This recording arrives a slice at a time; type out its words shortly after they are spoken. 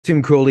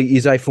Tim Quilty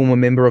is a former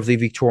member of the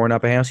Victorian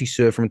Upper House. He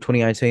served from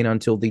 2018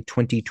 until the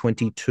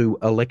 2022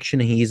 election.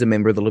 He is a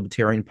member of the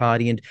Libertarian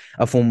Party and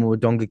a former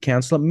Wodonga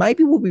councillor.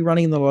 Maybe we'll be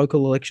running in the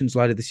local elections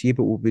later this year,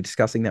 but we'll be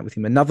discussing that with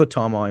him another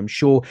time, I am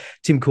sure.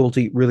 Tim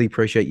Quilty, really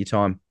appreciate your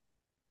time.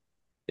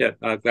 Yeah,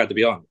 glad to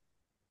be on.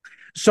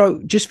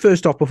 So, just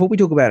first off, before we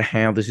talk about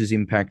how this has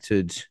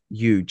impacted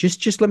you,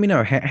 just let me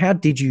know how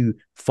did you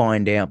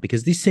find out?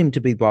 Because this seemed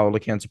to be, by all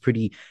accounts, a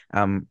pretty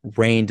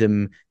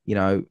random,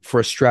 for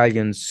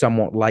Australians,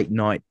 somewhat late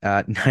night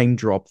name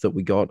drop that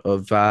we got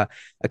of a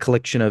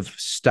collection of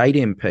state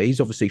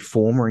MPs, obviously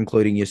former,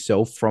 including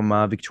yourself, from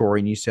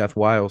Victoria, New South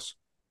Wales.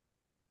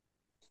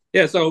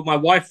 Yeah, so my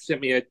wife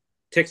sent me a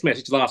text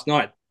message last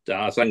night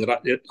saying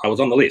that I was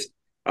on the list.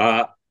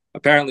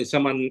 Apparently,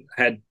 someone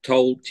had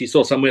she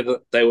saw somewhere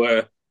that they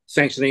were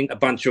sanctioning a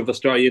bunch of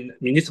Australian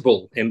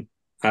municipal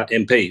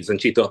MPs,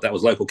 and she thought that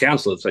was local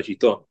councillors. So she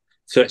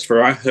searched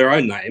for her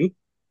own name,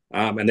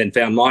 and then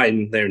found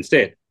mine there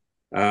instead.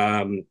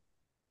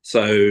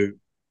 So,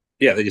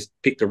 yeah, they just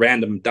picked a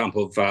random dump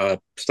of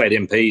state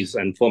MPs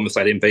and former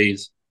state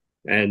MPs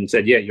and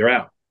said, yeah, you're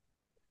out.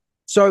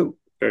 So,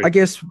 Very I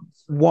guess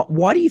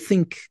why do you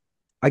think?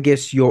 I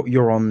guess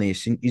you're on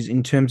this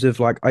in terms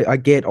of like I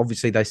get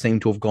obviously they seem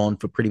to have gone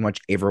for pretty much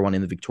everyone in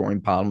the Victorian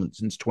Parliament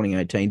since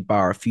 2018,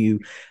 bar a few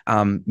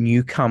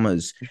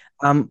newcomers.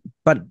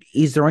 But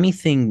is there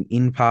anything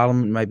in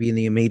Parliament, maybe in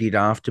the immediate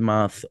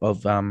aftermath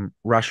of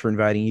Russia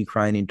invading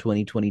Ukraine in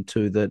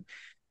 2022, that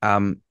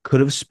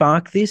could have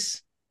sparked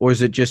this, or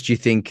is it just you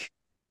think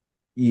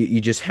you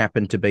just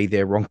happened to be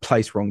there, wrong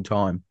place, wrong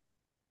time?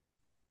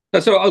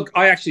 So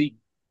I actually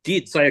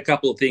did say a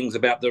couple of things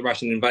about the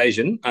Russian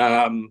invasion.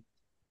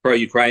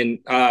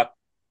 Pro-Ukraine.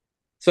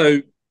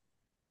 So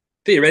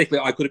theoretically,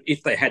 I could have,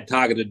 if they had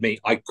targeted me,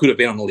 I could have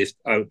been on the list.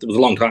 It was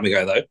a long time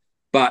ago, though.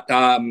 But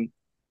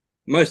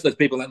most of those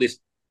people on that list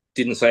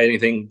didn't say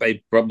anything. They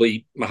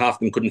probably, half of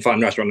them couldn't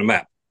find Russia on the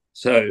map.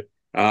 So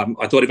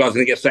I thought if I was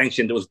going to get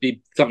sanctioned, it was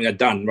something I'd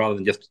done rather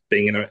than just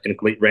being in a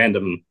complete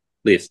random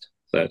list.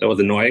 So that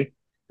was annoying.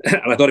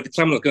 And I thought if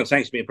someone was going to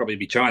sanction me, it'd probably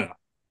be China.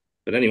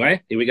 But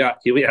anyway, here we go.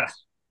 Here we are.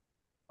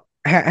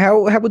 How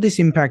would this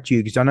impact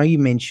you? Because I know you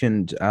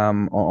mentioned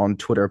on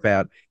Twitter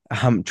about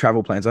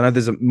travel plans. I know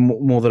there's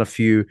more than a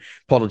few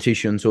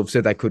politicians who have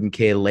said they couldn't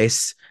care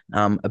less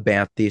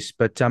about this,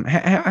 but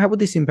how would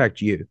this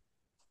impact you?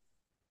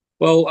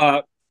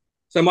 Well,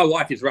 so my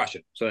wife is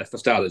Russian, so that's for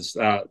starters.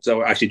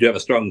 So I actually do have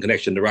a strong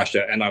connection to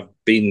Russia, and I've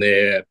been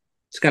there.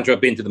 It's the country I've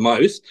been to the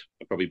most.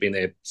 I've probably been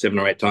there 7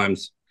 or 8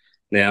 times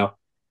now.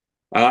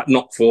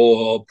 Not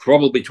for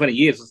probably 20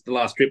 years. The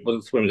last trip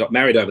was when we got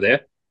married over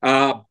there.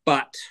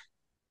 But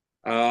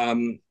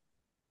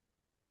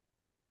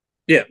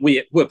yeah,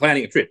 we're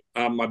planning a trip.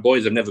 My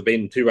boys have never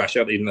been to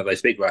Russia, even though they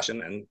speak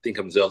Russian and think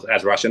of themselves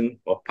as Russian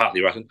or partly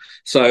Russian.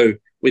 So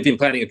we've been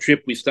planning a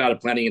trip. We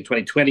started planning in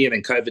 2020, and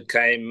then COVID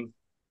came,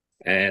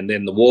 and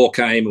then the war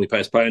came, and we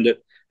postponed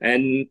it.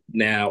 And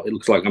now it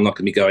looks like I'm not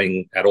going to be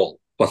going at all,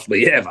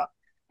 possibly ever.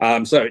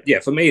 So yeah,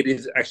 for me, it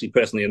is actually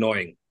personally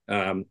annoying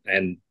and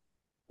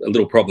a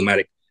little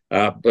problematic.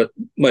 But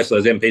most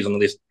of those MPs on the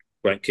list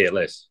won't care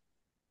less.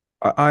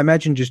 I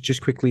imagine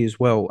just quickly as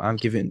well.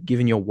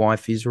 Given your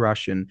wife is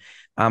Russian,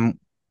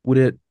 would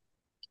it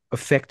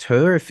affect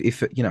her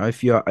if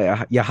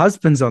your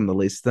husband's on the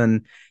list?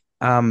 Then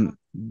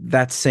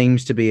that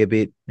seems to be a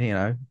bit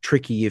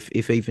tricky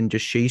if even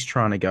just she's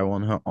trying to go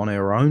on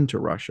her own to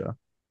Russia.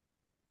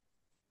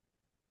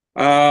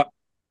 Uh,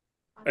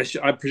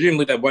 I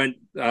presumably they won't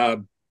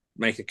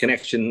make a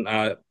connection.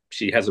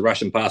 She has a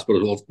Russian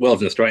passport as well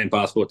as an Australian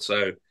passport,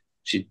 so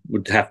she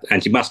would have,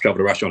 and she must travel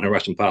to Russia on her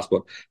Russian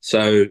passport.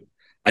 So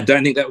I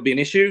don't think that would be an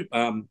issue.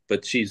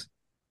 But she's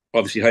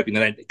obviously hoping they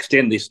don't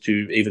extend this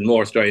to even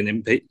more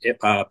Australian MP,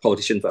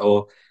 politicians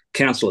or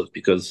councillors,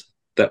 because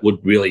that would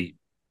really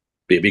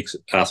be a big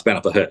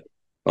spanner for her.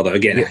 Although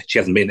again, Yeah. she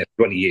hasn't been there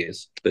for 20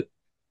 years, but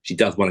she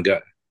does want to go.